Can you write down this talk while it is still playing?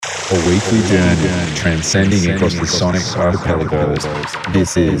A weekly journey transcending across the sonic archipelagos.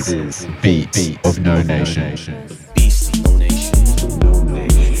 This is Beats of No Nation.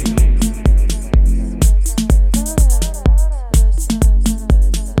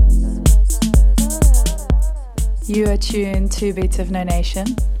 You are tuned to Beats of No Nation.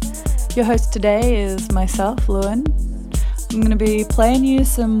 Your host today is myself, Lewin. I'm going to be playing you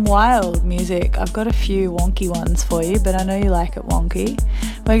some wild music. I've got a few wonky ones for you, but I know you like it wonky.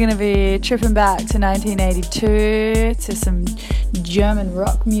 We're going to be tripping back to 1982 to some German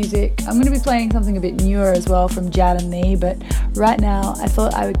rock music. I'm going to be playing something a bit newer as well from Jad and Me, but right now I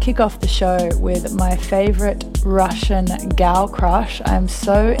thought I would kick off the show with my favorite Russian gal crush. I'm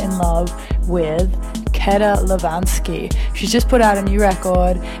so in love with Keda Lavansky. She's just put out a new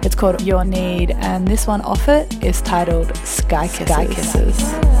record. It's called Your Need, and this one off it is titled Sky Kisses.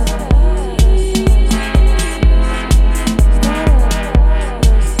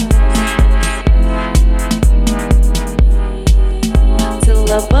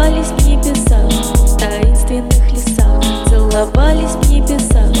 Целовались в небесах, в таинственных лесах. Целовались в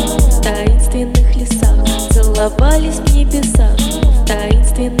небесах, в таинственных лесах. Целовались в небесах, в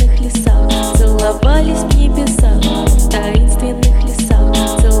таинственных лесах. Целовались в небесах, в таинственных лесах.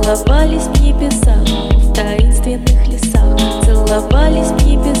 Целовались в небесах, в таинственных лесах. Целовались в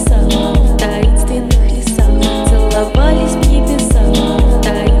небесах, в таинственных лесах. Целовались в небесах, в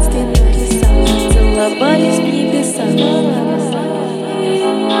таинственных лесах. Целовались в небесах.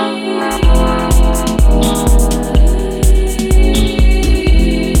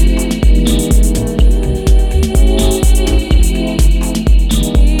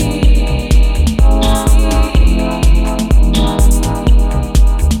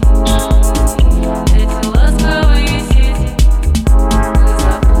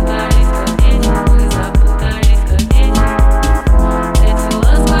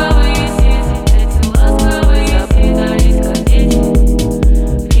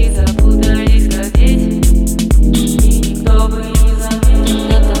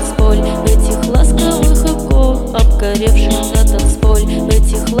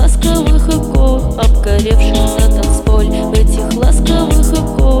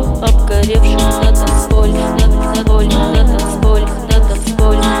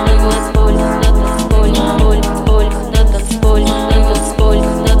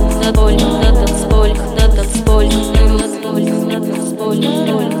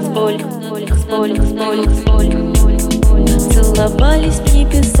 Целовались в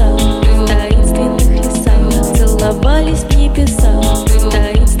небесах, в таинственных лесах. Целовались в небесах, в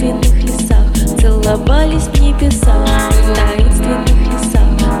таинственных лесах. Целовались в небесах, в таинственных лесах.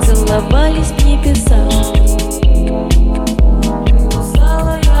 Целовались в небесах.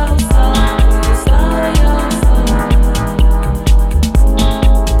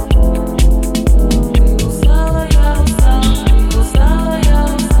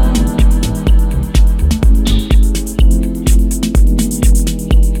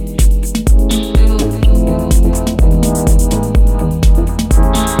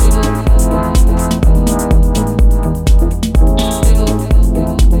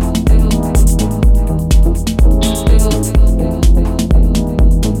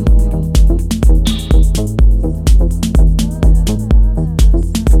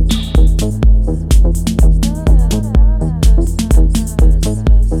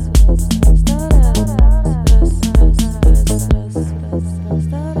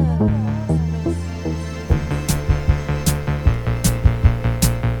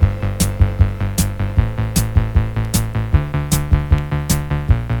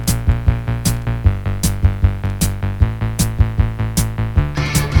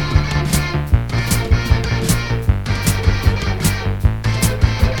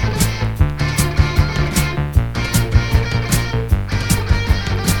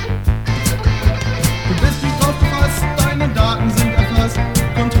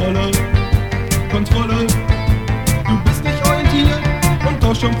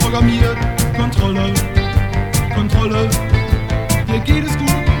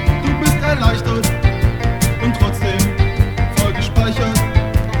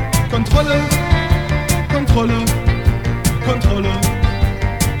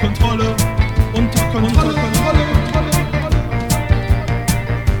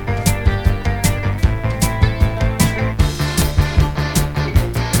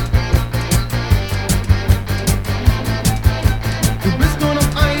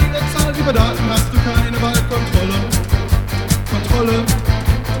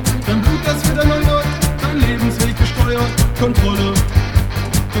 Kontrolle,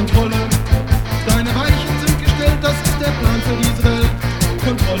 Kontrolle. Deine Weichen sind gestellt, das ist der Plan für diese Welt.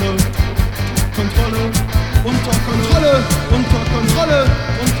 Kontrolle. Kontrolle, Kontrolle, unter Kontrolle, unter Kontrolle,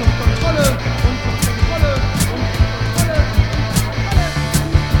 unter Kontrolle, unter Kontrolle, unter Kontrolle.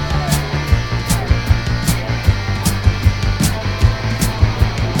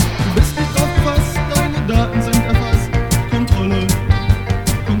 Du bist nicht drauf gefasst, deine Daten sind erfasst. Kontrolle,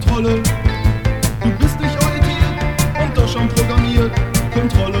 Kontrolle. Du bist nicht orientiert und doch schon programmiert.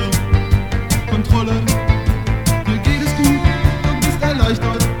 Kontrolle, Kontrolle. Dir geht es gut, du bist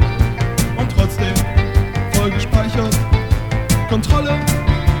erleichtert und trotzdem voll gespeichert. Kontrolle,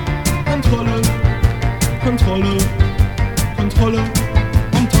 Kontrolle, Kontrolle, Kontrolle,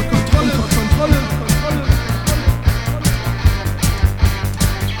 unter Kontrolle, Kontrolle, Kontrolle,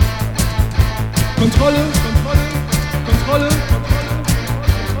 Kontrolle, Kontrolle, Kontrolle,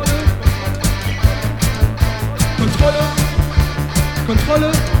 Kontrolle,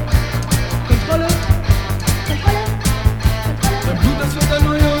 Kontrolle, Kontrolle, Kontrolle. Dein Blut, das wird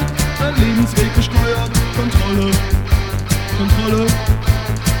erneuert, dein Lebensweg gesteuert. Kontrolle, Kontrolle.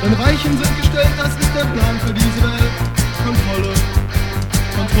 Deine Weichen sind gestellt, das ist der Plan für diese Welt. Kontrolle,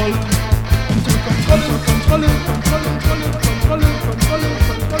 Kontrolle, unter Kontrolle, Kontrolle, Kontrolle, Kontrolle, Kontrolle, Kontrolle,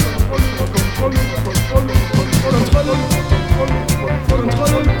 Kontrolle, Kontrolle, Kontrolle, Kontrolle, Kontrolle,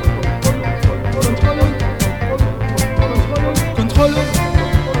 Kontrolle, Kontrolle,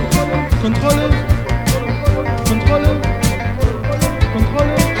 Kontrolle, Kontrolle,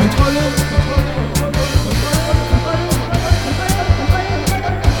 Kontrolle, Kontrolle.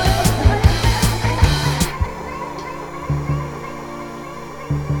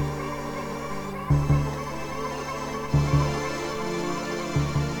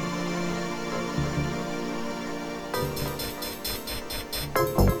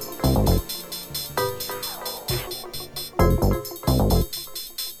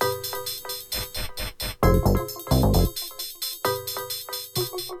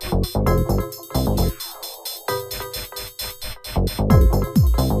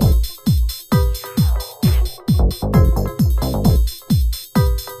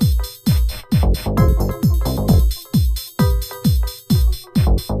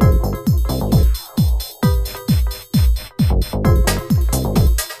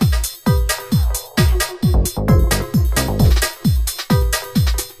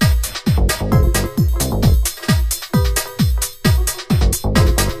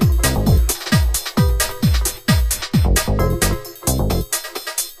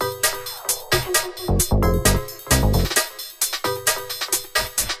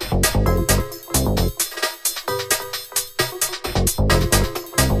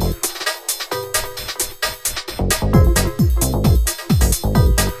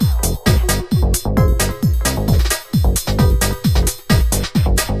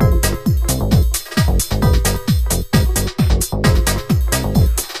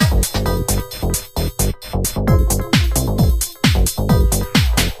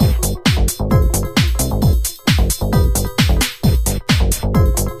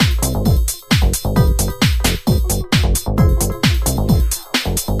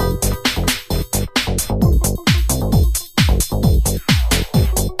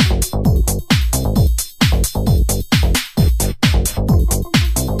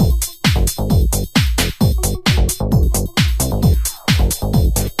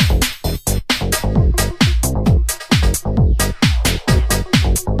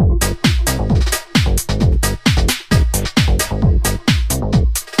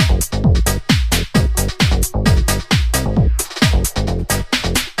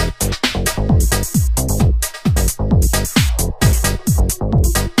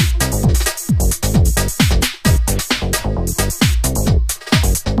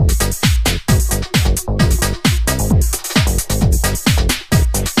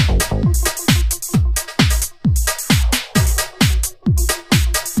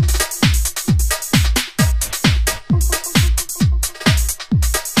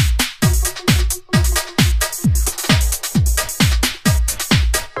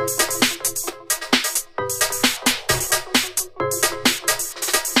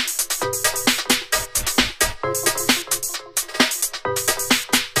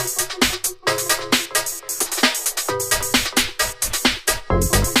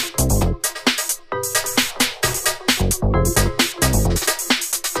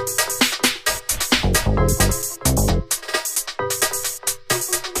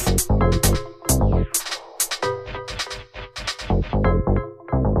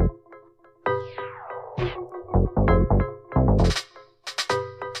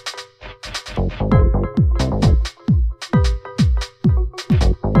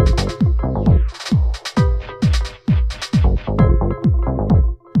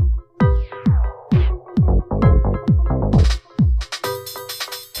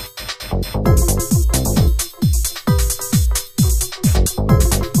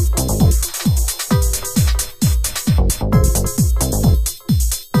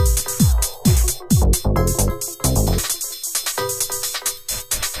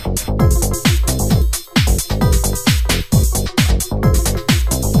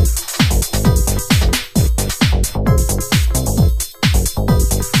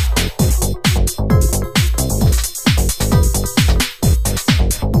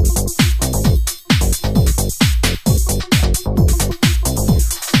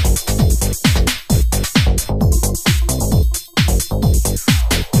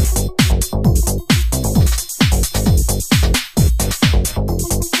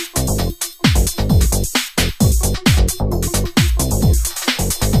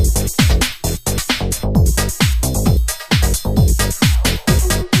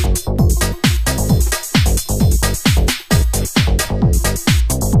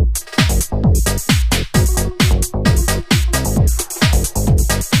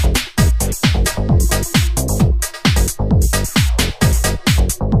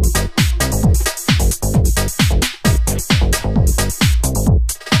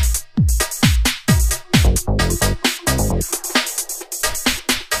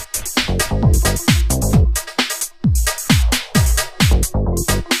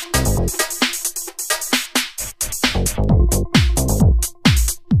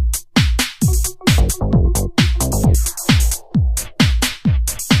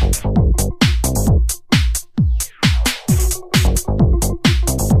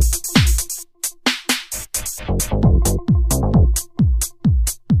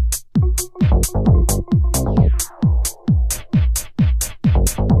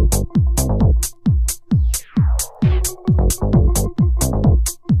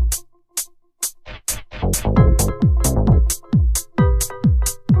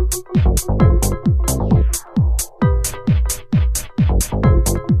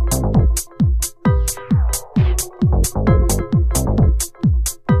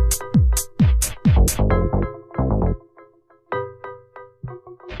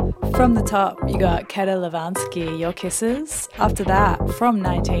 From the top, you got Keta Levansky, Your Kisses. After that, from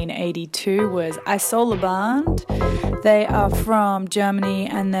 1982, was Isola Band. They are from Germany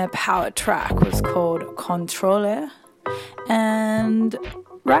and their power track was called Controller. And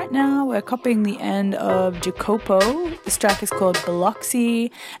right now, we're copying the end of Jacopo. This track is called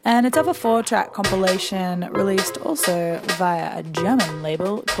Biloxi, and it's of a 4-track compilation released also via a German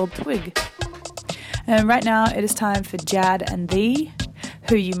label called Twig. And right now, it is time for Jad and Thee,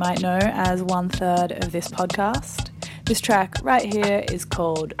 who you might know as 1/3 of this podcast. This track right here is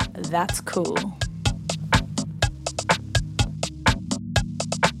called That's Cool.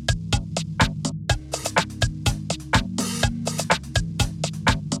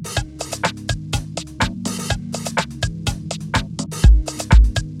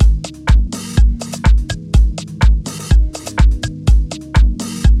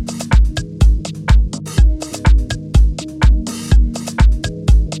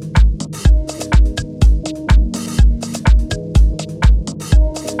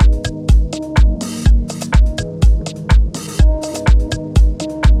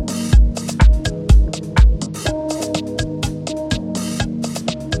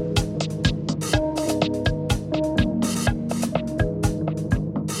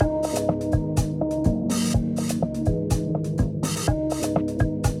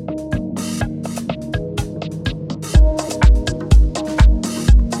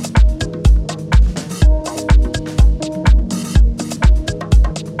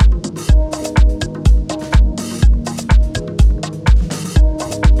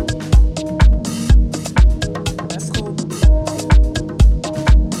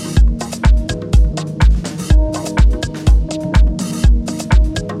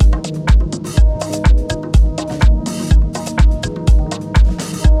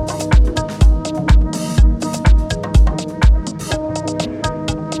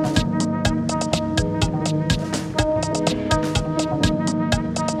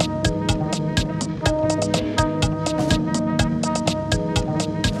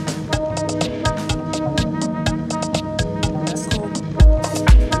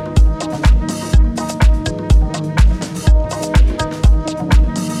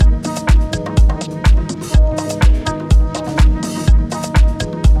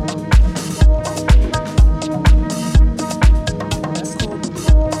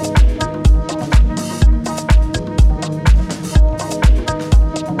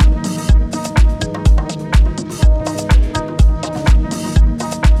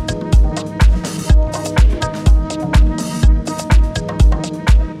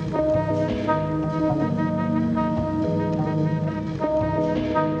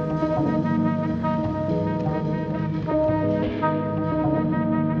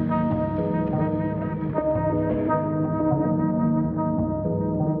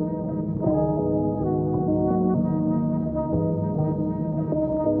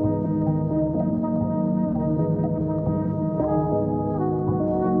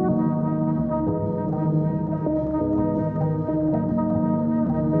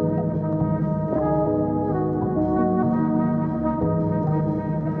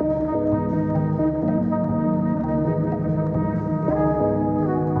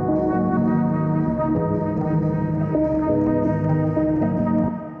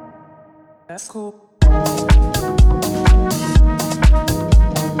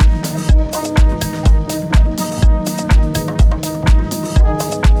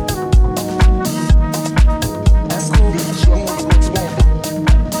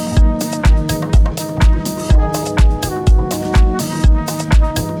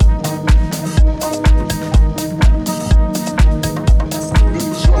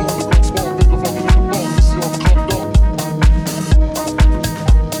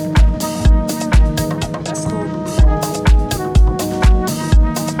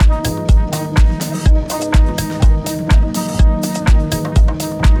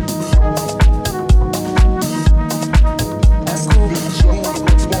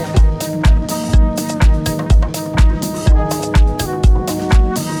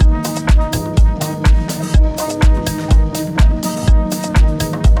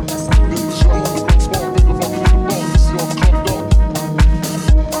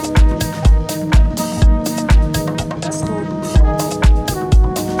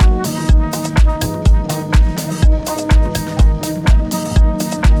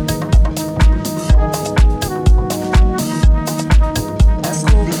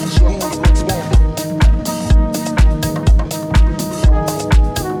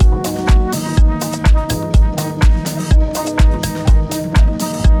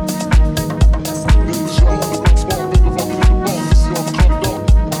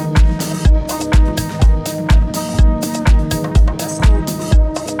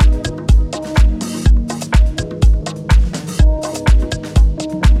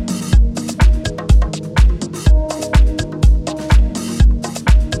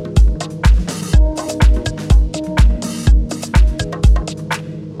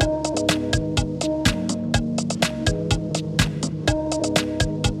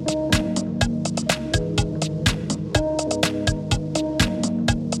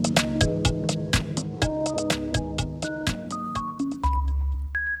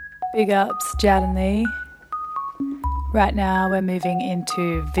 Big ups, Jad and Lee. Right now we're moving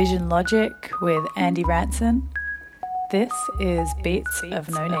into Vision Logic with Andy Ranson. This is Beats of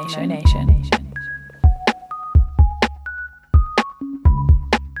No Nation.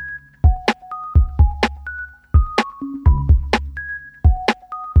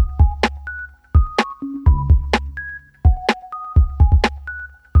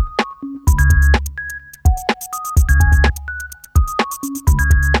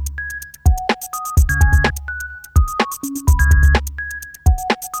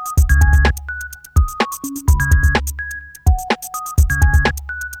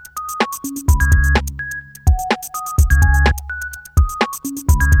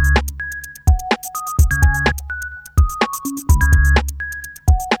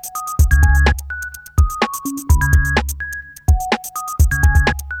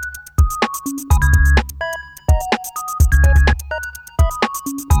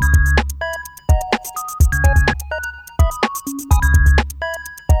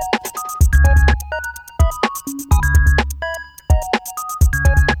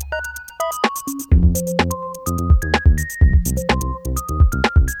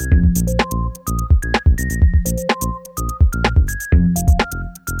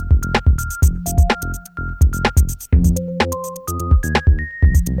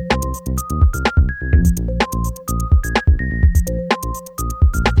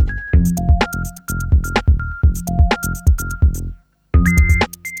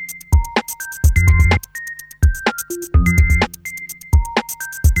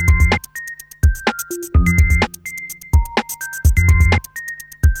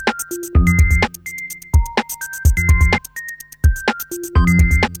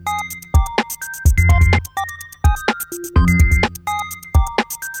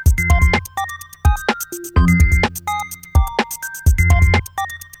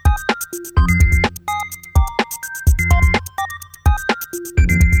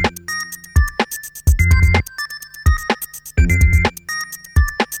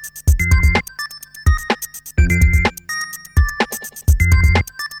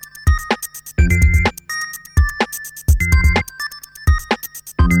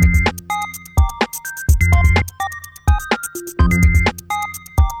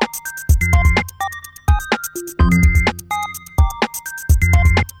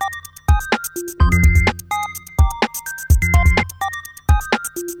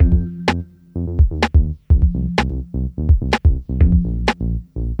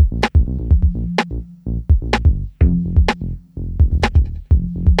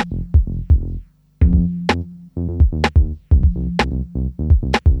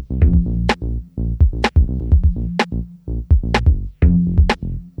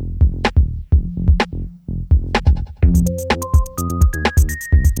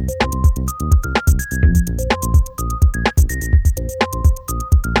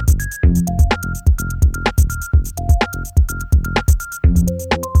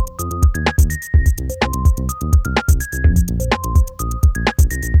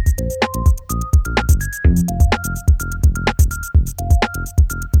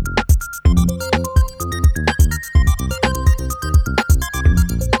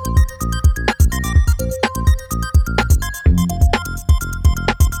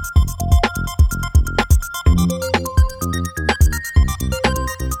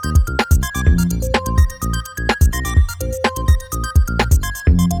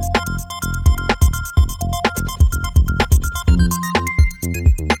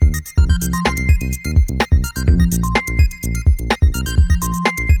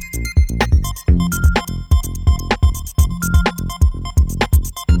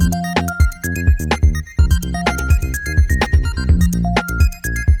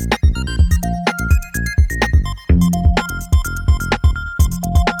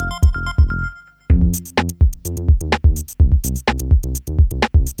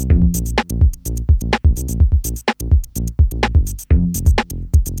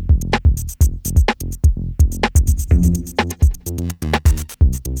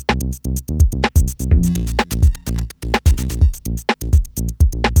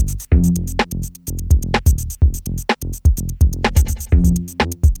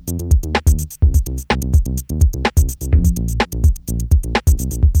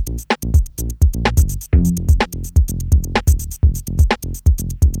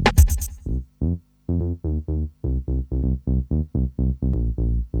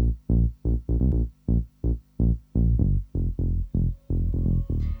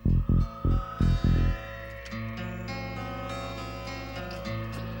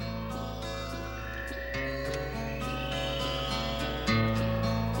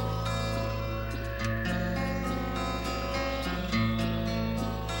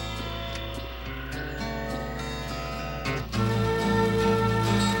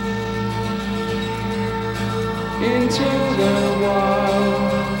 into the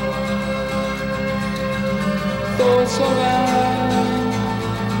wild. Thoughts of an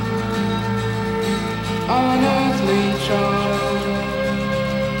unearthly child.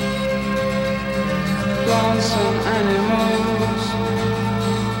 Plants and animals,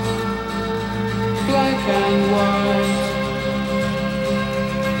 black and white.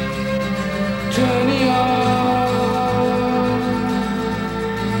 Journey on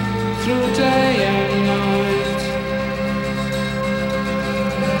through day and night.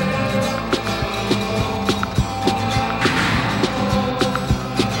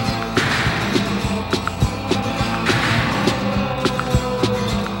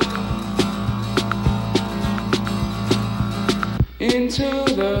 Into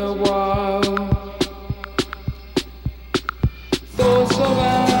the wild. Thoughts of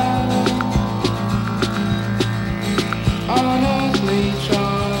an unearthly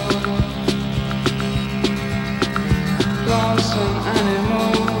child. Plants and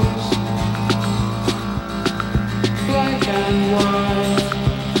animals, black and white.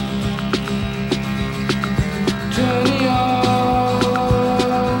 Journey on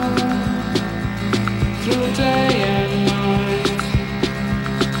through day and night.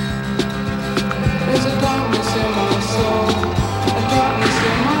 There's a darkness in my soul, a darkness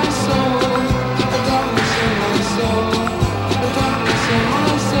in my soul, a darkness in my soul, a darkness in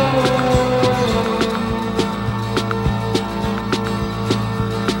my soul.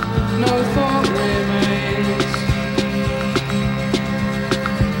 No thought remains,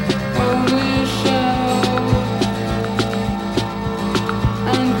 only a shell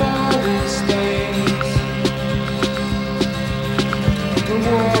and body stains. The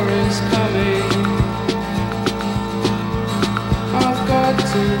war is coming. I've got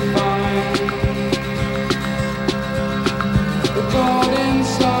to find the God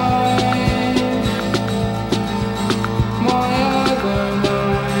inside my other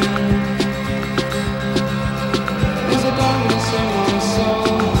mind. There's a darkness in my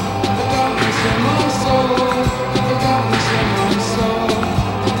soul, a darkness in my soul, a darkness in my soul,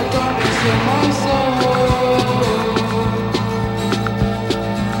 a darkness in my soul.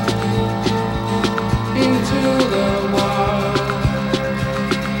 Into the wild.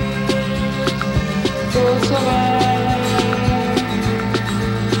 Thoughts of an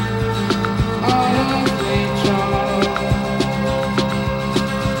unearthly child.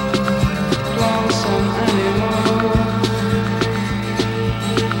 Plants and animals,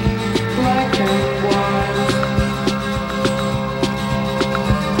 black and white.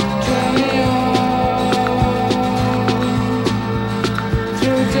 Journey on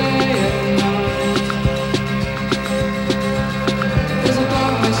through day and night. There's a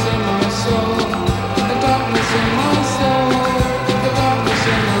darkness in my soul, a darkness in my soul, a darkness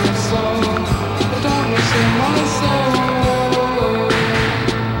in my soul, a darkness in my soul.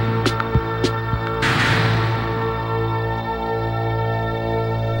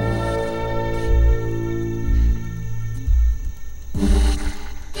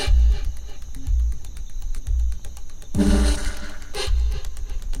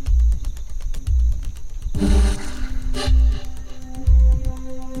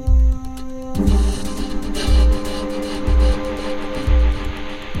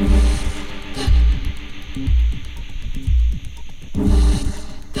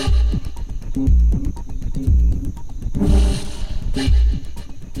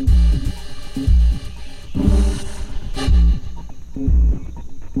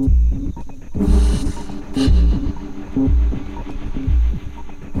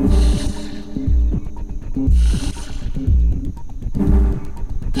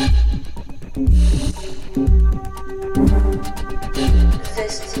 За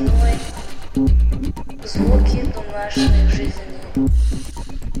стеной звуки домашней жизни.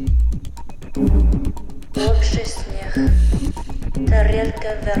 Общий смех.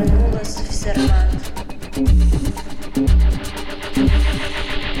 Тарелка вернулась в сервант.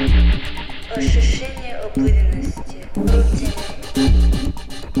 Ощущение обыденности, рутины,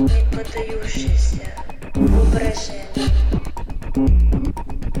 не поддающейся воображению.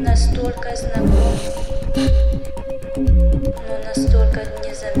 Настолько знаком, но настолько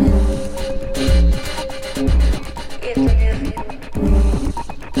незаметно. Это мир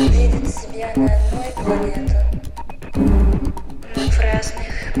видит себя на одной планете, но в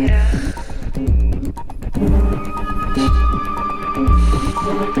разных мирах.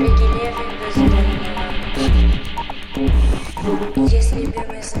 Определение безумного. Если бы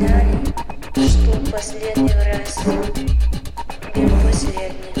мы знали, что последний раз был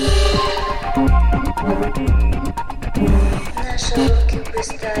последний, наши руки бы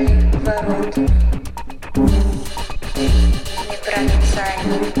стали воротами.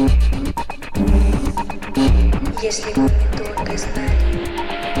 Если бы мы только знали.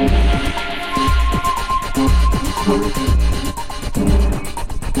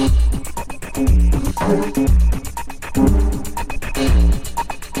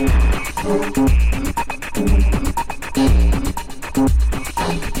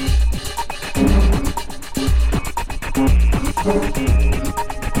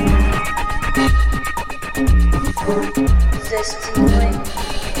 За стеной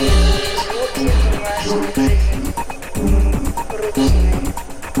звуки бумажных жизней, рутины,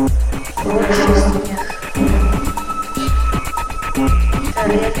 больше смех.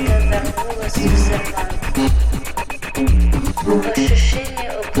 Тарелка вернулась в сервант.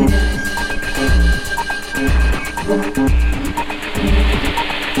 Ощущение опытности.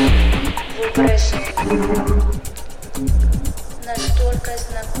 Воображение. Настолько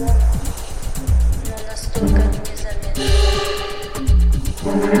знакомо, но настолько незаметно.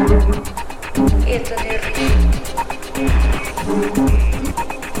 Это не ритм.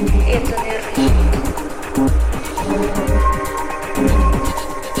 Это не ритм.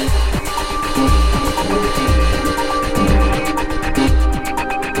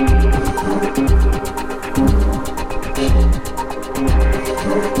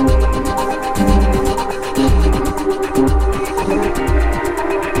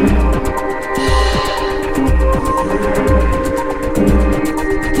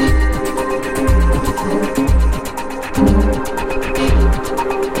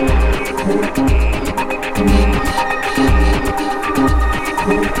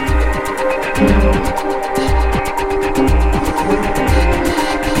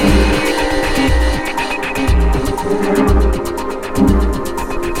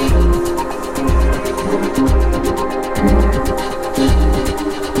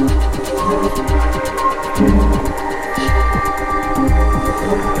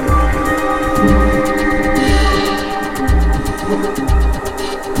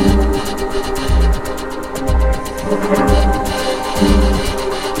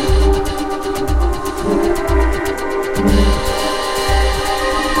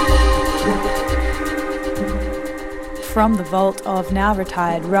 From the vault of now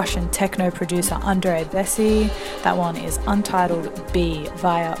retired Russian techno producer Andrei Bessy, that one is Untitled B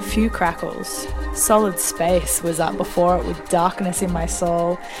via Few Crackles. Solid Space was up before it with Darkness in My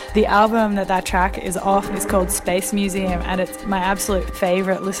Soul. The album that track is off is called Space Museum, and it's my absolute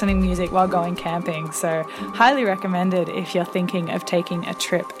favourite listening music while going camping, so highly recommended if you're thinking of taking a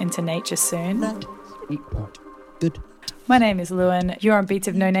trip into nature soon. Good. My name is Lewin, you're on Beats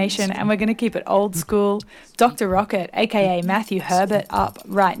of No Nation, and we're going to keep it old school. Dr. Rocket, aka Matthew Herbert, up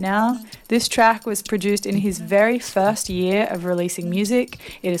right now. This track was produced in his very first year of releasing music.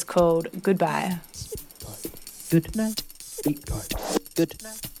 It is called Goodbye. Good night, sweetheart. Good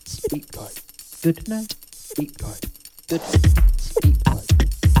night, sweetheart. Good night, sweetheart. Good sweetheart.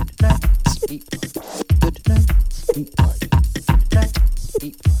 Good night, sweetheart. Good night, sweetheart. Good night,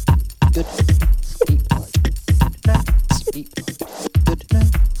 sweetheart. Good sweetheart. Good night, sweetheart. Good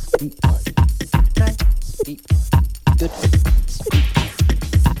night, sweetheart. Good night, sweetheart. Good sweetheart.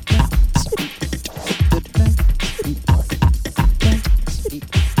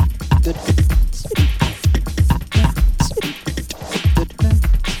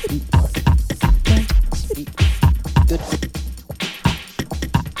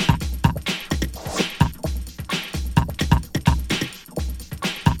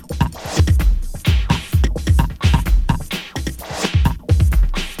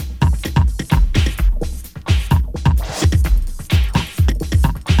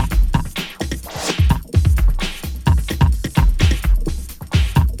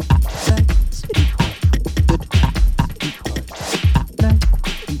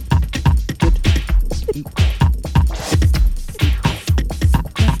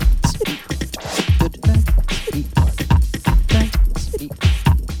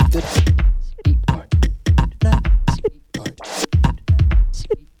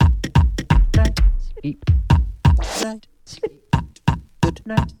 Good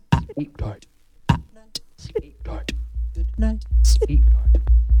night, sweetheart. Good night, sweetheart.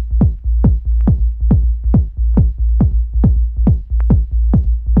 Good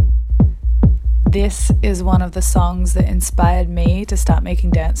This is one of the songs that inspired me to start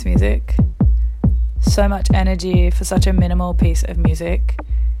making dance music. So much energy for such a minimal piece of music.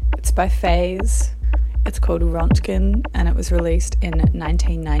 It's by FaZe. It's called Rontgen, and it was released in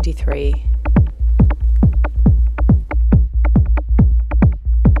 1993.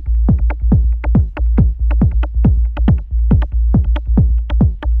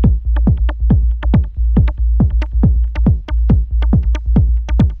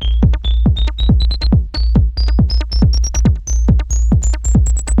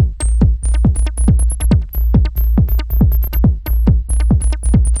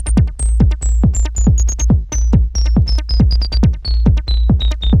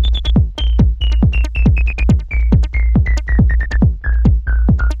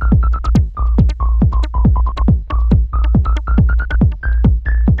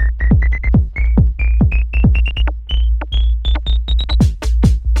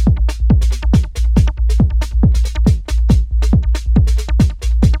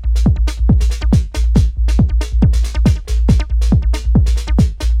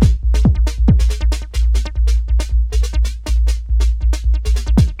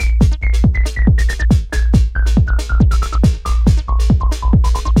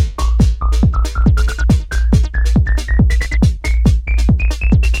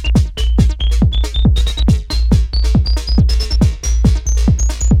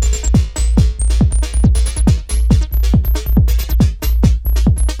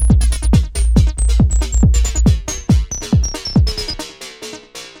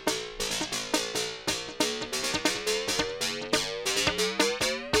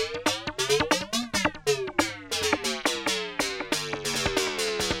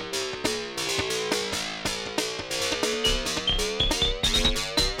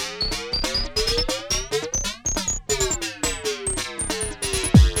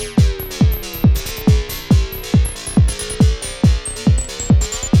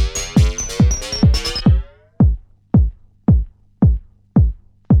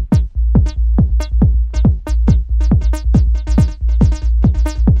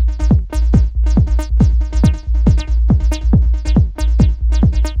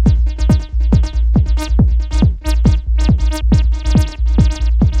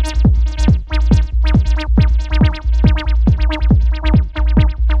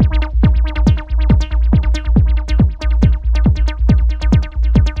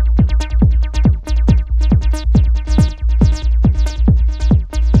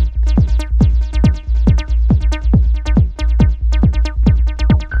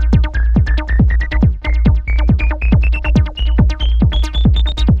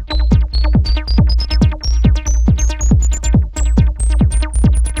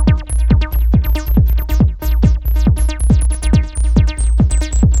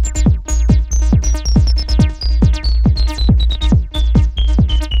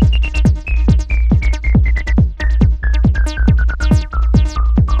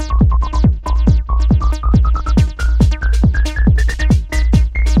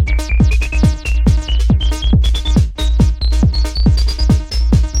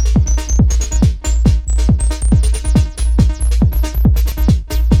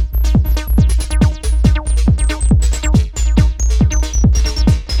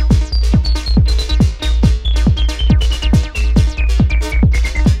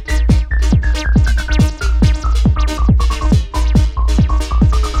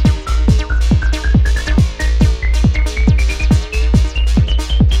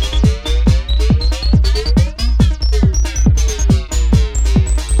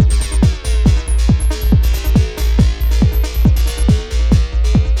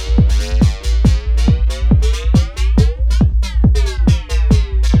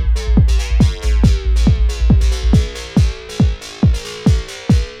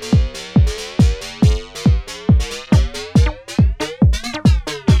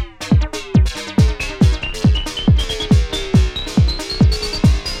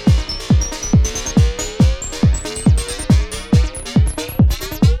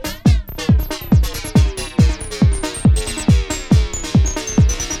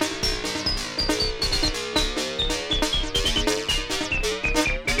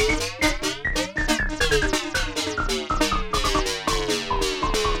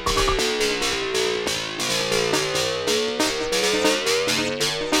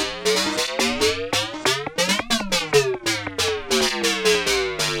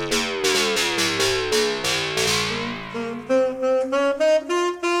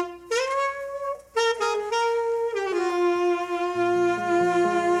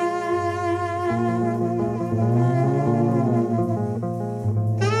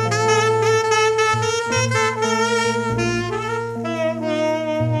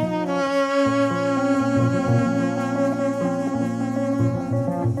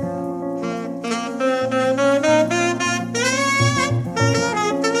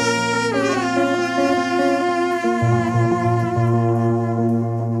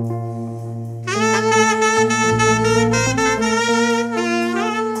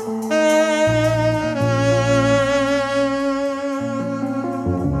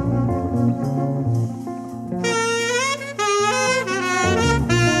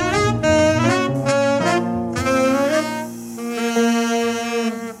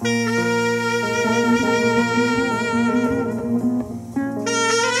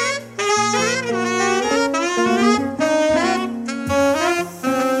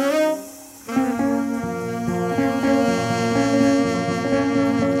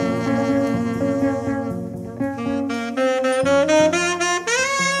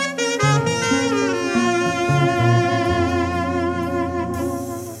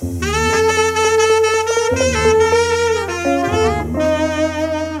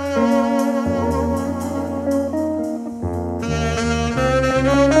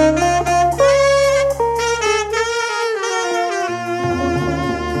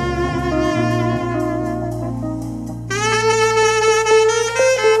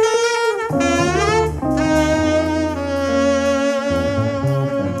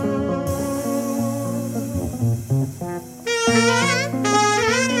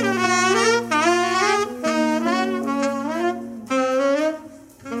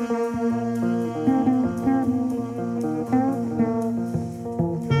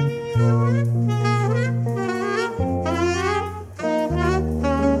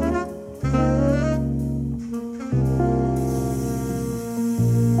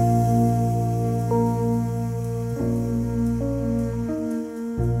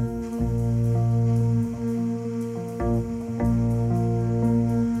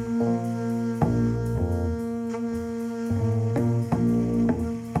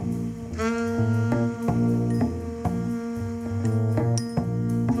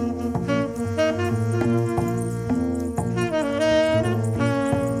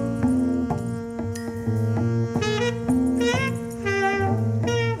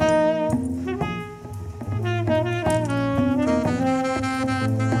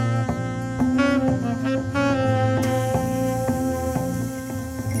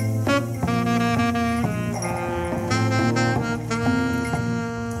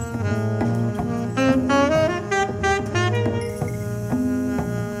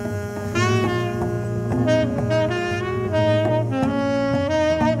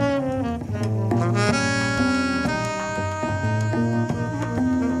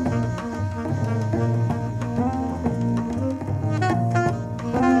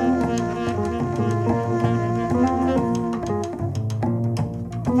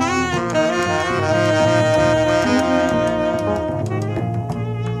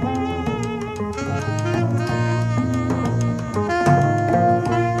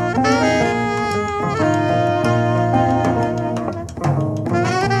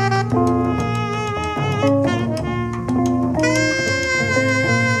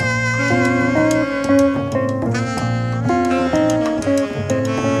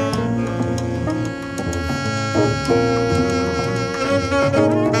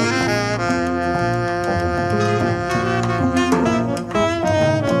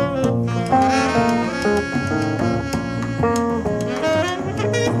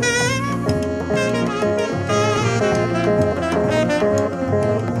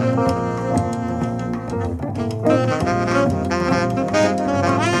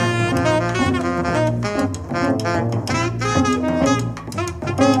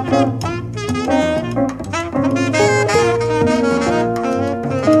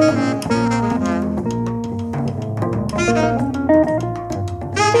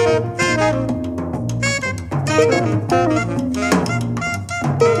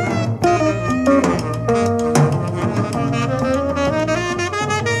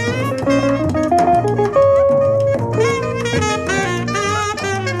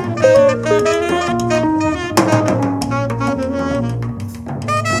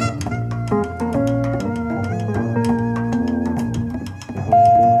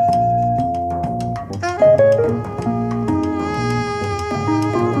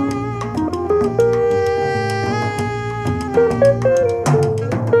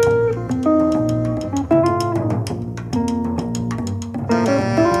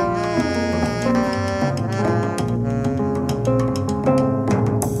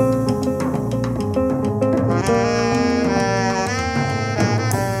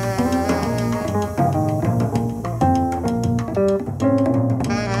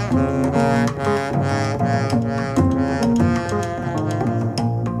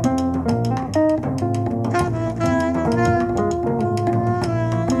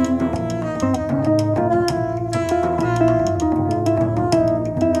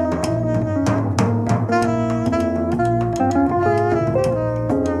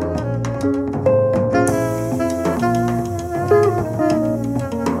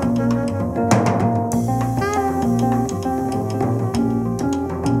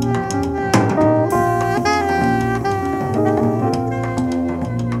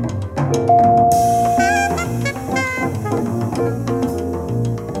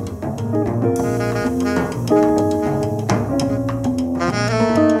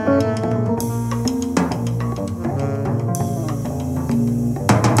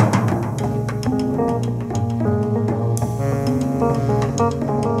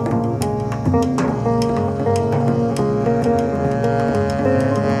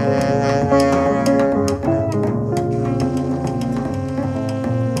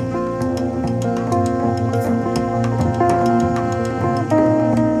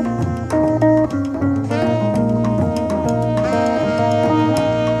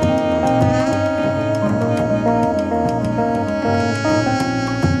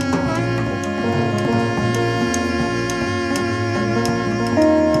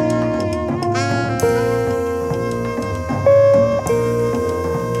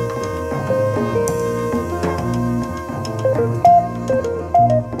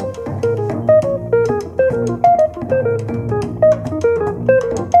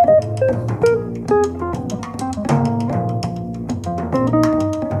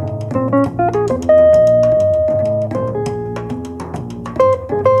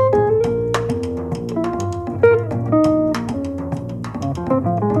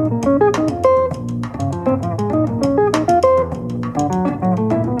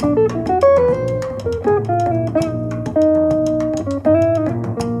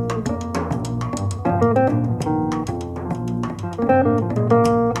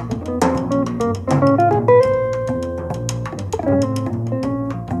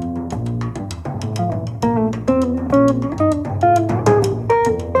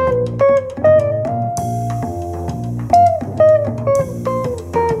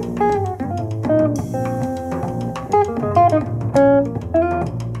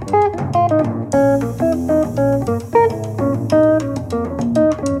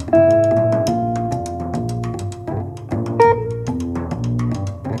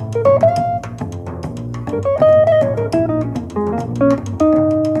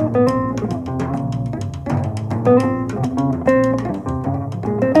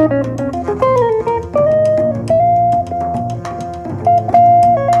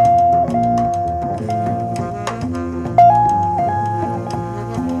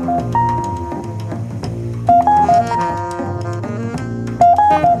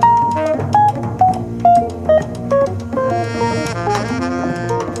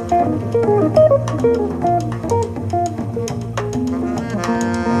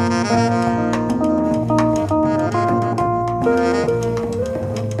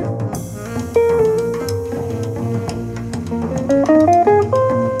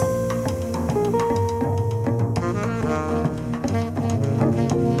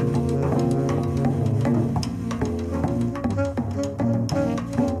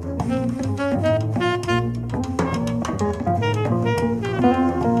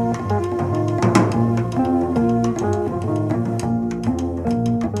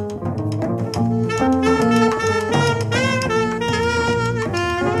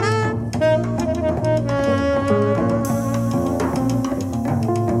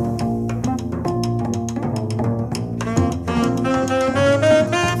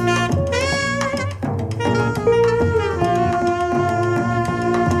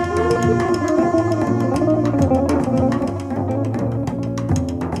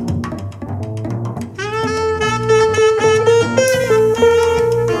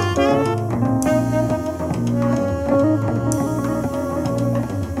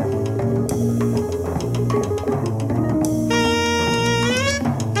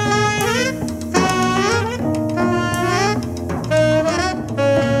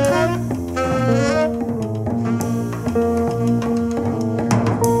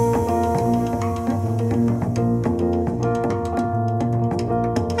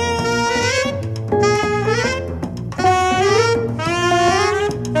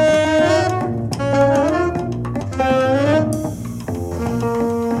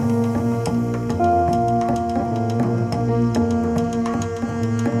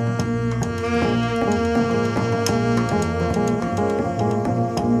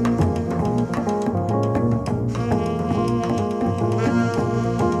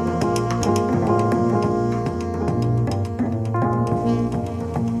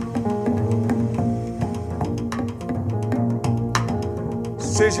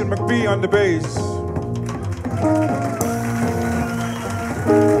 Jason McBee on the bass.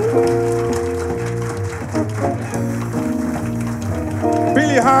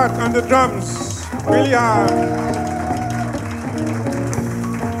 Billy Hart on the drums. Billy Hart.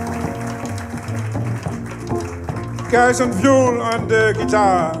 Garrison Fuel on the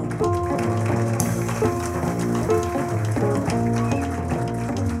guitar.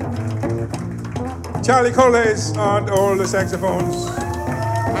 Charlie Coles on all the saxophones.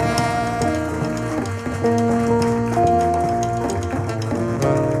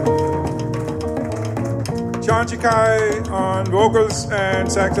 John Chikai on vocals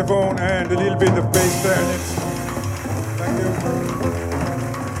and saxophone and a little bit of bass clarinet. Thank you.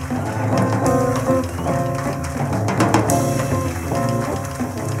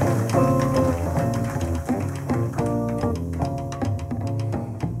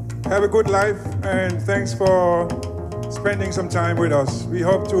 Have a good life and thanks for spending some time with us. We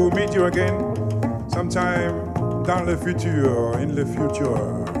hope to meet you again sometime dans le futur, in the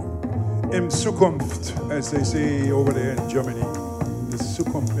future. Im Zukunft, as they say over there in Germany. The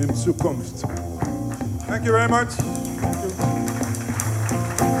Zukunft, im Zukunft. Thank you very much. Thank you.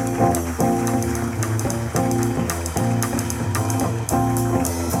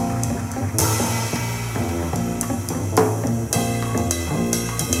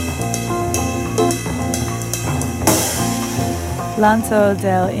 Lanzo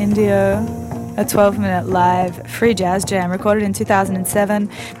del Indio, a 12-minute live free jazz jam recorded in 2007.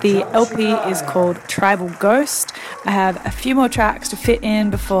 The LP is called Tribal Ghost. I have a few more tracks to fit in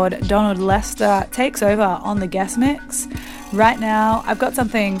before Donald Lester takes over on the guest mix. Right now, I've got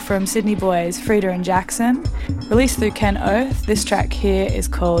something from Sydney boys Frida and Jackson. Released through Ken Oath, this track here is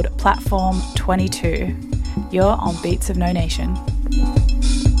called Platform 22. You're on Beats of No Nation.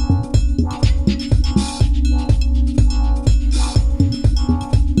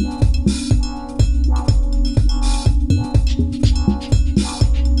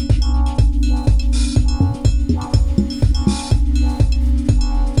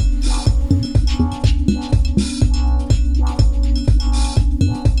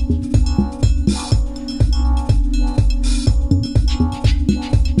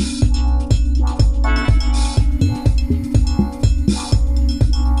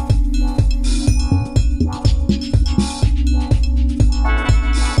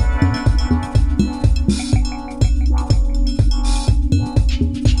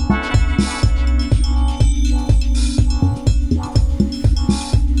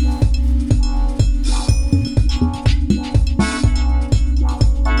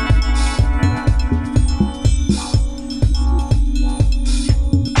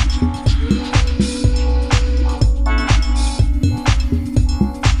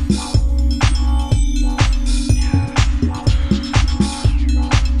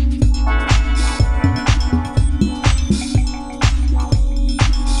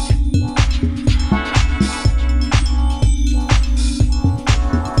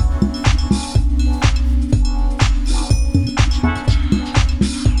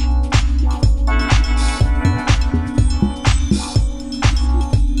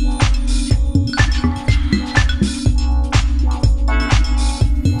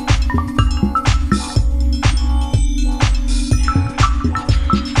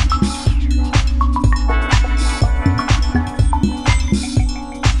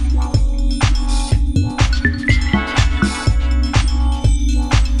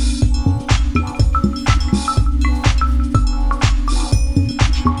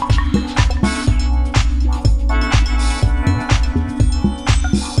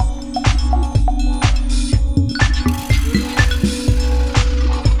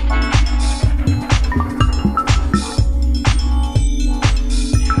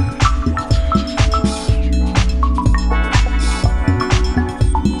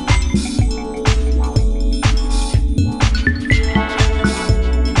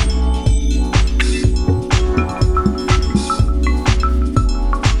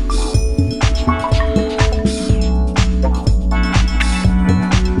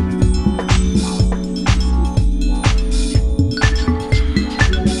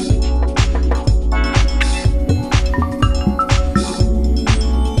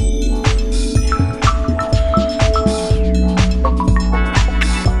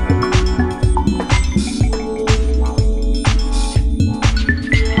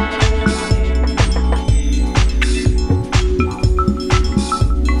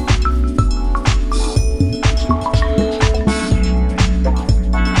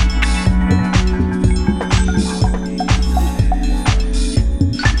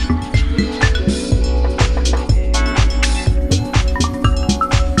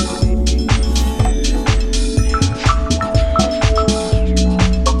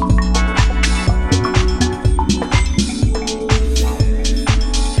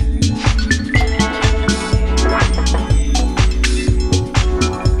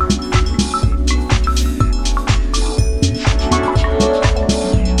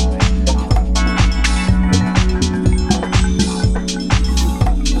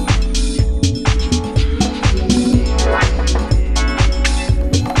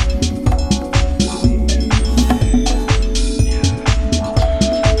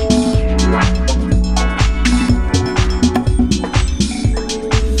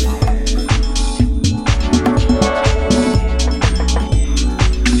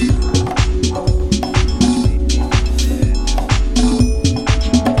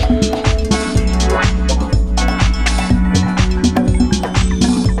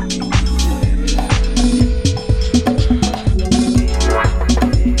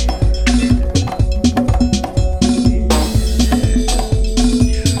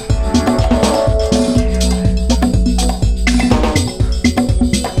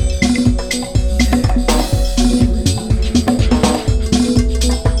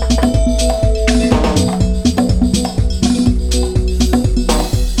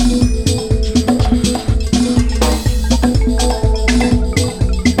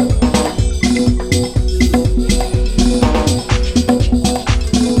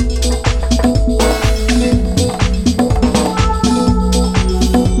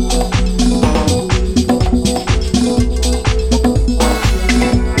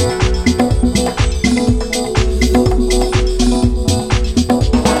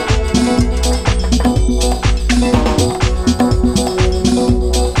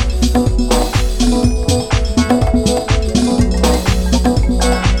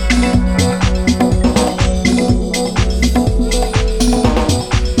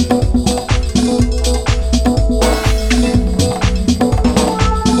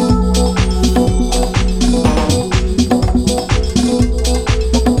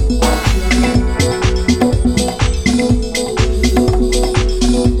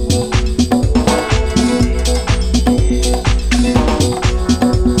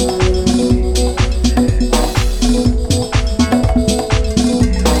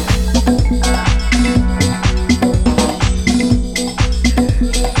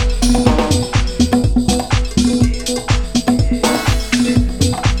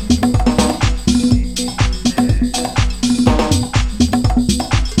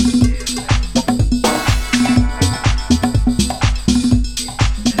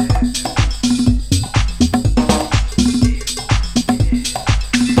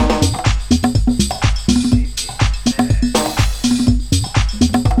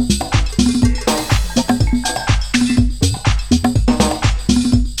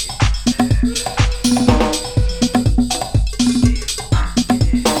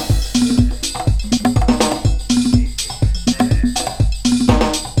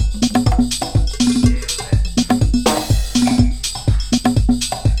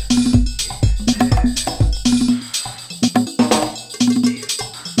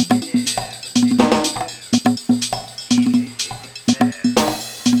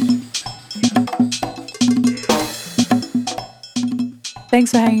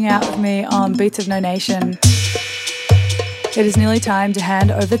 Thanks for hanging out with me on Beats of No Nation. It is nearly time to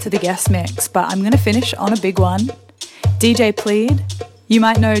hand over to the guest mix, but I'm going to finish on a big one. DJ Pleed. You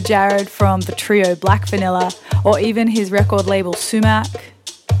might know Jared from the trio Black Vanilla or even his record label Sumac.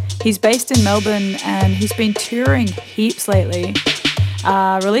 He's based in Melbourne and he's been touring heaps lately,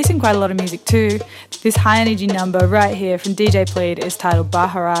 releasing quite a lot of music too. This high energy number right here from DJ Pleed is titled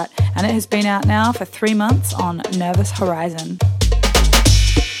Baharat and it has been out now for 3 months on Nervous Horizon.